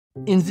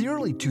In the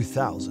early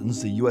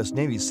 2000s, the U.S.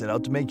 Navy set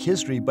out to make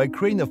history by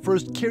creating the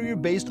first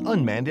carrier-based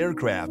unmanned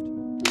aircraft.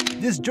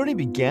 This journey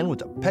began with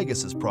the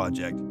Pegasus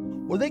project,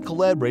 where they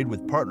collaborated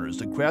with partners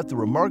to craft the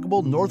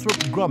remarkable Northrop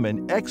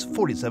Grumman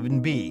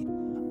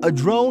X-47B, a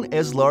drone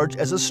as large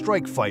as a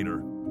strike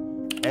fighter.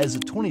 As the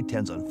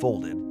 2010s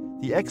unfolded,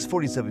 the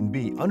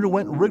X-47B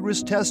underwent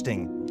rigorous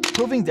testing,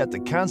 proving that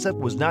the concept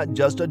was not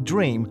just a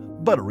dream,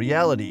 but a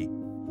reality.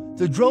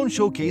 The drone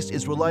showcased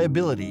its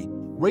reliability,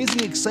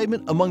 raising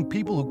excitement among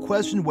people who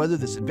questioned whether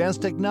this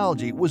advanced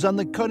technology was on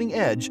the cutting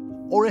edge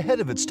or ahead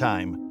of its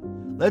time.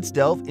 Let's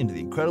delve into the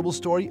incredible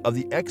story of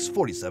the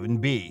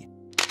X-47B.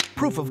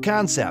 Proof of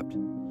concept.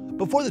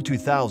 Before the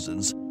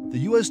 2000s, the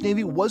U.S.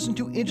 Navy wasn't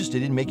too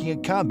interested in making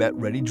a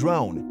combat-ready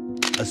drone,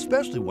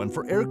 especially one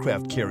for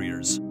aircraft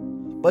carriers.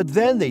 But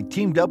then they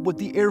teamed up with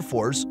the Air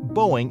Force,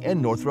 Boeing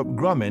and Northrop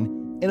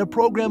Grumman in a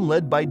program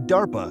led by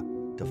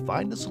DARPA to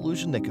find a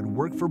solution that could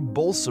work for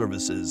both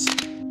services.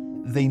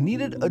 They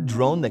needed a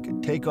drone that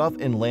could take off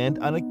and land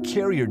on a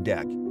carrier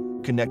deck,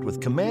 connect with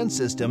command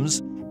systems,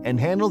 and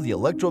handle the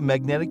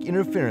electromagnetic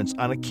interference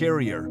on a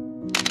carrier.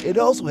 It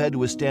also had to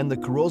withstand the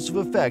corrosive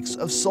effects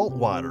of salt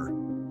water.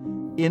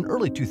 In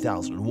early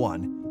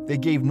 2001, they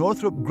gave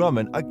Northrop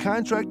Grumman a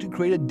contract to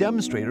create a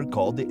demonstrator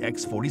called the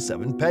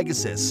X-47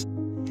 Pegasus.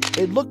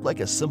 It looked like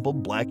a simple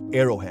black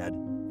arrowhead,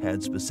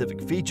 had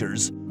specific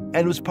features,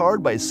 and was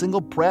powered by a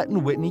single Pratt &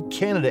 Whitney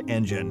Canada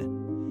engine.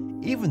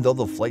 Even though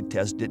the flight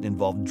test didn't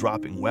involve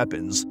dropping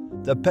weapons,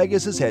 the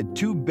Pegasus had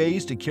 2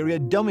 bays to carry a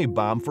dummy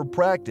bomb for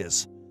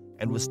practice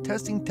and was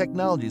testing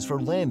technologies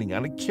for landing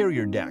on a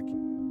carrier deck.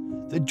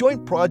 The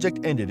joint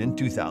project ended in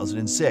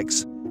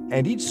 2006,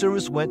 and each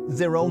service went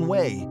their own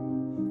way.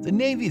 The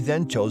Navy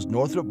then chose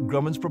Northrop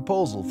Grumman's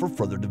proposal for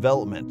further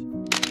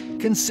development.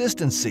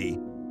 Consistency.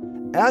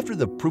 After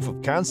the proof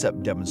of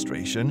concept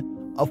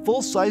demonstration, a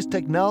full-size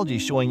technology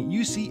showing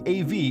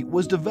UCAV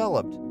was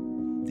developed.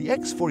 The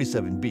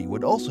X-47B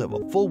would also have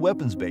a full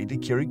weapons bay to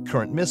carry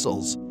current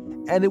missiles,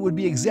 and it would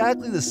be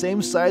exactly the same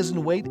size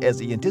and weight as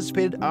the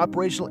anticipated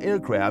operational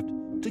aircraft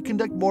to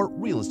conduct more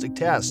realistic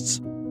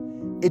tests.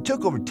 It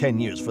took over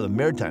 10 years for the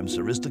Maritime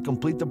Service to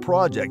complete the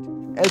project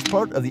as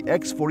part of the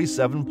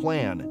X-47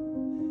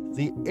 plan.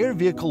 The Air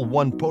Vehicle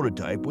 1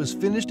 prototype was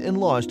finished and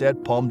launched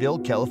at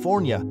Palmdale,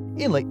 California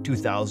in late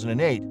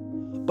 2008,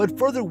 but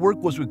further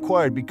work was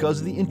required because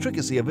of the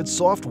intricacy of its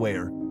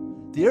software.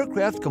 The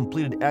aircraft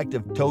completed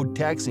active towed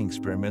taxiing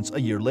experiments a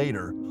year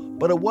later,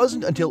 but it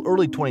wasn't until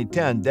early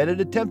 2010 that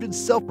it attempted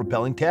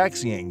self-propelling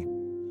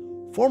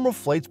taxiing. Formal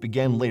flights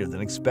began later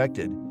than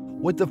expected,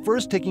 with the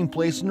first taking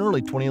place in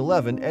early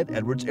 2011 at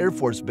Edwards Air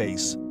Force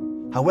Base.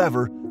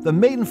 However, the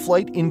maiden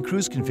flight in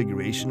cruise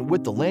configuration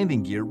with the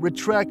landing gear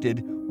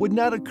retracted would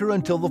not occur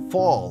until the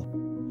fall.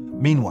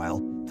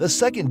 Meanwhile, the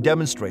second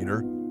demonstrator,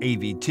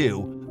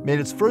 AV-2, made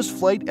its first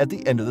flight at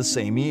the end of the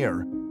same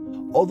year.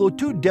 Although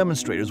 2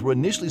 demonstrators were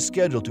initially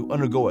scheduled to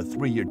undergo a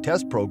 3-year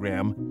test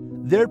program,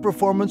 their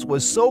performance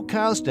was so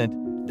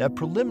constant that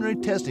preliminary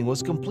testing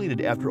was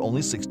completed after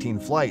only 16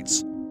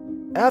 flights.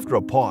 After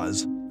a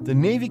pause, the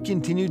Navy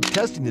continued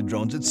testing the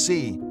drones at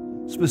sea,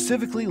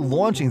 specifically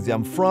launching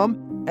them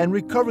from and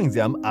recovering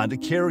them onto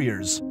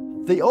carriers.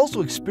 They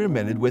also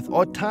experimented with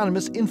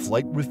autonomous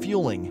in-flight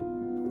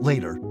refueling.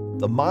 Later,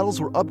 the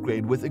models were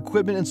upgraded with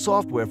equipment and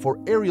software for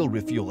aerial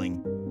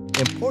refueling.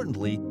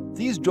 Importantly,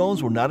 these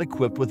drones were not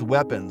equipped with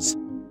weapons.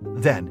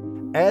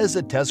 Then, as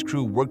the test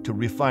crew worked to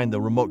refine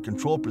the remote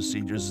control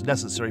procedures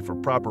necessary for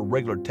proper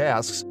regular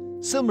tasks,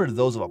 similar to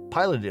those of a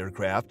piloted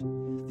aircraft,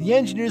 the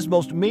engineers'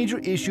 most major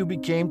issue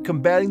became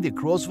combating the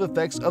corrosive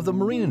effects of the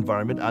marine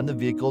environment on the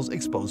vehicle's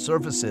exposed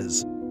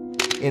surfaces.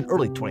 In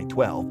early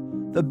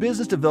 2012, the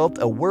business developed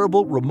a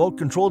wearable remote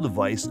control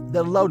device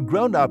that allowed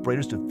ground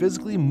operators to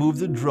physically move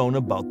the drone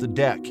about the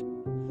deck.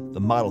 The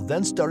model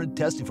then started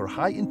testing for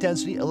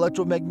high-intensity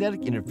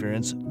electromagnetic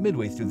interference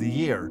midway through the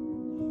year.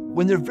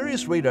 When their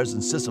various radars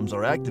and systems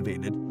are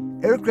activated,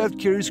 aircraft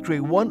carriers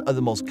create one of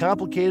the most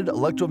complicated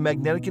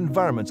electromagnetic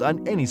environments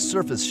on any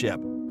surface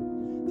ship.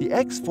 The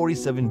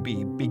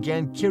X-47B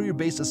began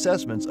carrier-based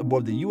assessments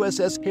aboard the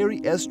USS Harry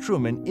S.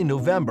 Truman in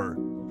November,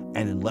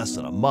 and in less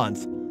than a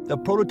month, the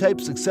prototype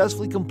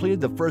successfully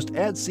completed the first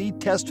at-sea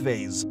test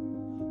phase.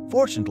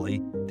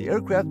 Fortunately, the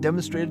aircraft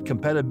demonstrated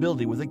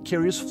compatibility with a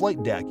carrier's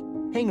flight deck,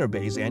 hangar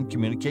bays, and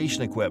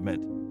communication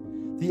equipment.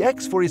 The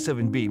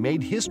X-47B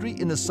made history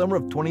in the summer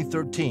of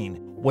 2013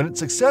 when it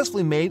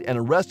successfully made an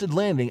arrested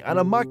landing on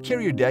a mock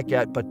carrier deck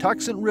at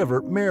Patuxent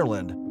River,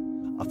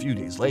 Maryland. A few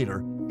days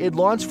later, it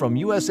launched from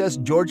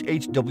USS George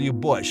H.W.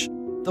 Bush,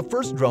 the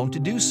first drone to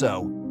do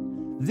so.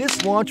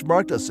 This launch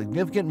marked a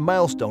significant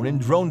milestone in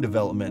drone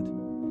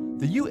development.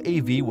 The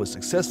UAV was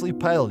successfully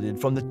piloted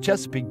from the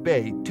Chesapeake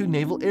Bay to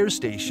Naval Air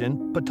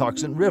Station,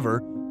 Patuxent River,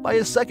 by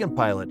a second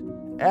pilot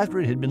after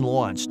it had been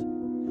launched.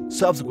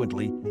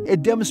 Subsequently,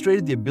 it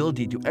demonstrated the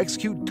ability to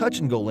execute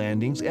touch-and-go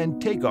landings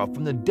and takeoff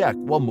from the deck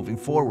while moving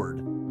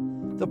forward.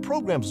 The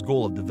program's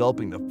goal of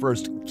developing the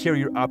first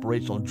carrier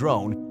operational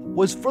drone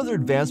was further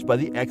advanced by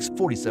the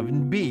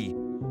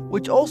X-47B,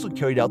 which also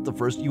carried out the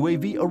first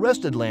UAV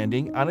arrested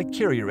landing on a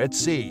carrier at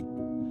sea.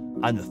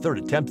 On the third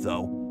attempt,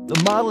 though,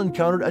 the model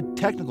encountered a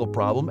technical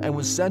problem and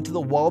was sent to the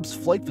Wallops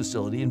Flight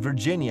Facility in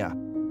Virginia.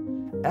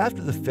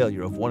 After the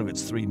failure of one of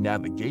its 3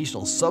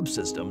 navigational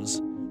subsystems,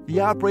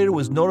 the operator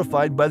was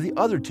notified by the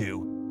other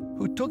 2,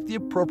 who took the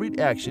appropriate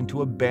action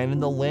to abandon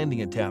the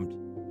landing attempt.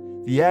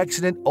 The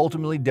accident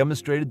ultimately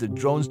demonstrated the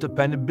drone's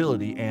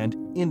dependability and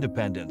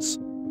independence.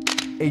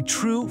 A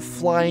true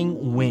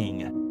flying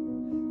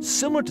wing.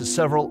 Similar to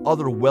several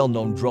other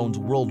well-known drones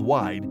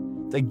worldwide,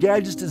 the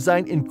gadget's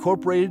design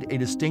incorporated a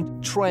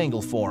distinct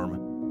triangle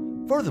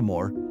form.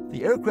 Furthermore,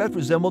 the aircraft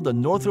resembled the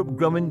Northrop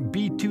Grumman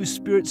B-2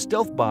 Spirit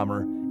stealth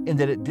bomber in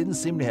that it didn't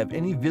seem to have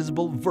any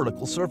visible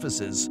vertical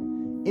surfaces,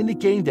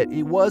 indicating that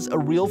it was a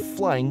real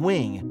flying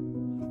wing.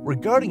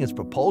 Regarding its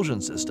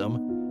propulsion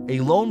system, a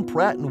lone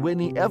Pratt &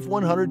 Whitney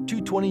F100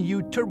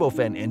 220U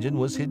turbofan engine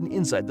was hidden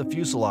inside the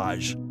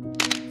fuselage.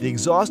 The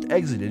exhaust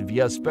exited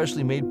via a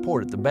specially made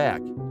port at the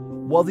back,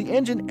 while the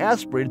engine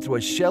aspirated through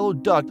a shallow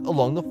duct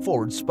along the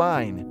forward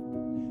spine.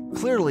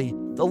 Clearly,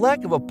 the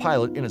lack of a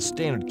pilot in a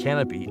standard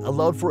canopy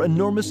allowed for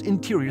enormous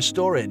interior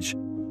storage,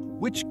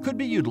 which could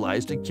be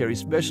utilized to carry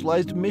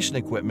specialized mission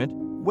equipment,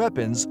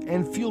 weapons,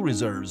 and fuel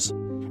reserves,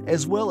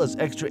 as well as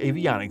extra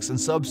avionics and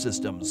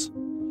subsystems.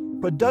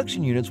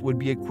 Production units would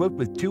be equipped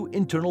with 2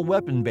 internal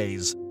weapon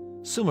bays,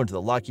 similar to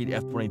the Lockheed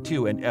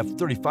F-22 and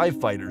F-35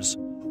 fighters,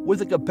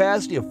 with a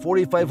capacity of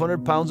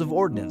 4,500 pounds of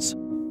ordnance,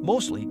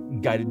 mostly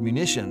guided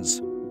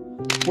munitions.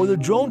 For the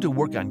drone to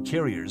work on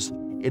carriers,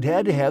 it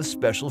had to have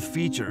special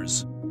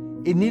features.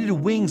 It needed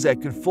wings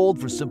that could fold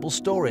for simple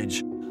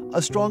storage,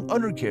 a strong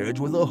undercarriage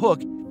with a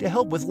hook to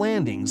help with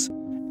landings,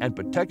 and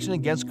protection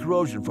against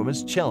corrosion from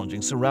its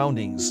challenging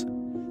surroundings.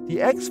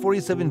 The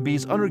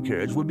X-47B's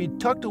undercarriage would be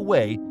tucked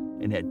away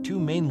and had 2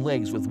 main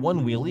legs with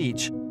 1 wheel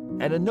each,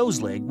 and a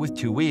nose leg with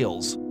 2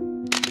 wheels.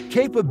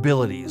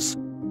 Capabilities.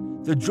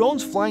 The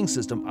drone's flying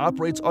system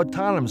operates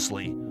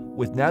autonomously,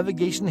 with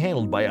navigation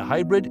handled by a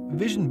hybrid,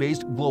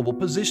 vision-based global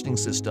positioning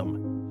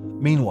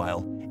system.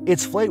 Meanwhile,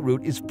 its flight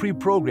route is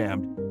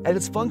pre-programmed, and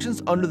it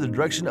functions under the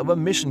direction of a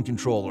mission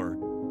controller.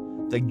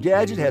 The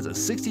gadget has a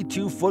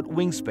 62-foot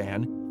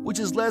wingspan, which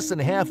is less than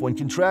half when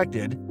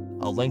contracted,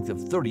 a length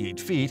of 38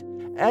 feet,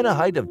 and a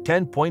height of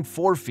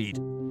 10.4 feet,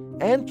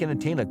 and can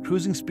attain a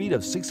cruising speed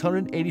of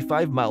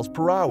 685 miles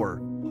per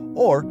hour,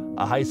 or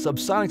a high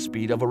subsonic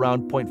speed of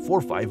around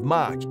 0.45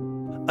 Mach.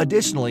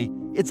 Additionally,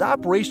 its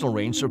operational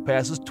range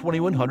surpasses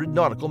 2,100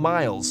 nautical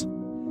miles.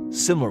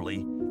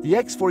 Similarly, the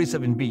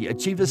X-47B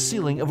achieved a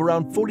ceiling of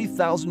around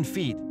 40,000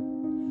 feet.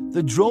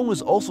 The drone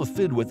was also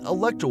fitted with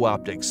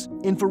electro-optics,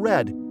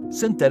 infrared,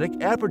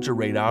 synthetic aperture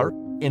radar,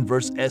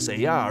 inverse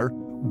SAR,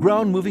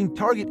 ground moving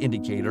target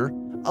indicator,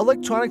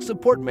 electronic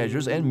support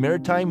measures, and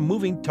maritime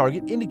moving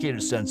target indicator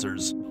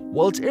sensors,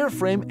 while its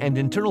airframe and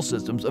internal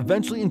systems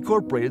eventually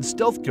incorporated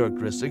stealth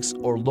characteristics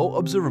or low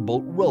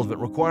observable relevant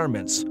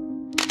requirements.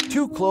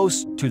 Too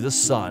close to the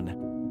sun.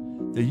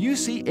 The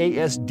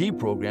UCASD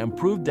program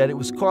proved that it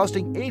was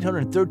costing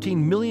 $813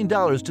 million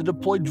to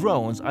deploy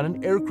drones on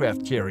an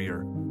aircraft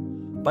carrier.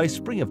 By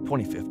spring of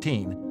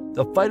 2015,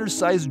 the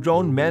fighter-sized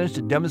drone managed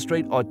to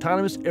demonstrate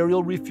autonomous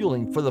aerial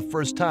refueling for the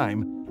first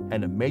time,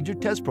 and a major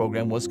test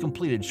program was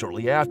completed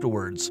shortly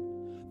afterwards.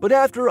 But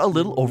after a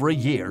little over a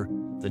year,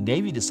 the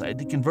Navy decided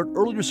to convert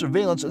earlier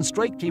surveillance and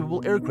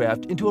strike-capable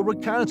aircraft into a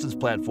reconnaissance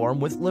platform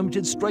with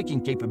limited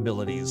striking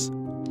capabilities.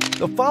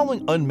 The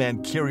following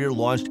unmanned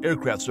carrier-launched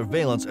aircraft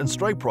surveillance and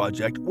strike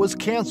project was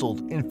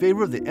canceled in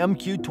favor of the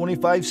MQ-25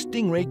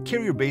 Stingray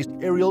carrier-based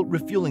aerial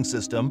refueling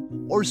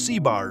system, or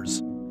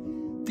CBARS.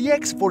 The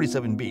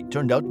X-47B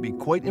turned out to be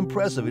quite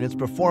impressive in its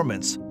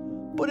performance,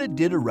 but it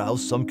did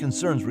arouse some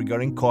concerns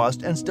regarding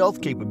cost and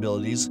stealth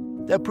capabilities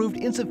that proved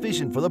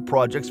insufficient for the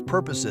project's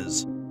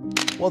purposes.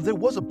 While there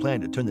was a plan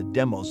to turn the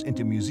demos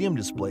into museum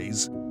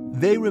displays,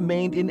 they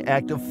remained in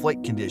active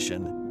flight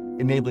condition,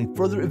 enabling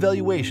further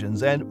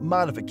evaluations and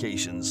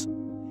modifications.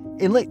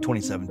 In late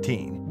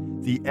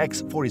 2017, the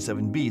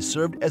X-47B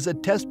served as a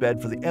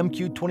testbed for the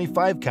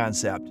MQ-25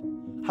 concept.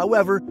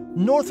 However,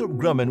 Northrop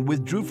Grumman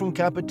withdrew from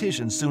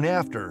competition soon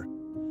after.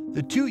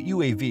 The 2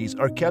 UAVs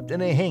are kept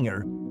in a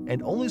hangar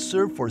and only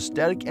serve for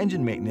static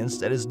engine maintenance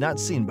that is not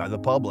seen by the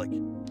public.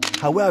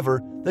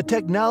 However, the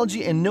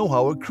technology and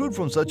know-how accrued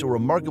from such a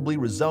remarkably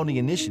resounding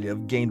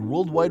initiative gained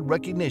worldwide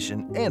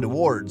recognition and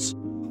awards,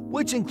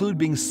 which include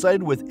being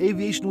cited with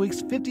Aviation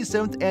Week's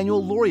 57th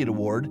Annual Laureate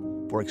Award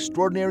for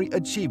extraordinary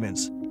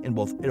achievements in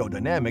both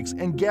aerodynamics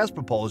and gas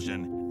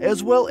propulsion,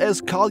 as well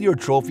as Collier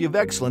Trophy of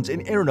Excellence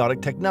in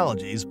Aeronautic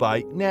Technologies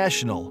by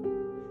National.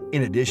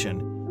 In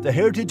addition, the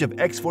heritage of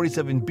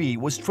X-47B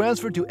was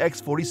transferred to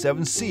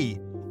X-47C,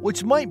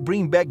 which might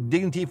bring back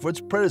dignity for its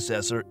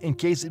predecessor in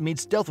case it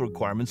meets stealth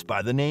requirements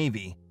by the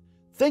Navy.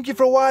 Thank you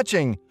for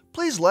watching.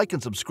 Please like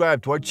and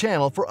subscribe to our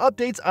channel for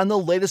updates on the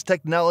latest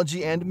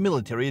technology and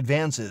military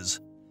advances.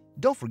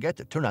 Don't forget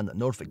to turn on the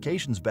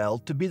notifications bell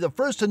to be the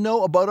first to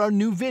know about our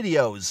new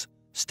videos.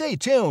 Stay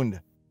tuned!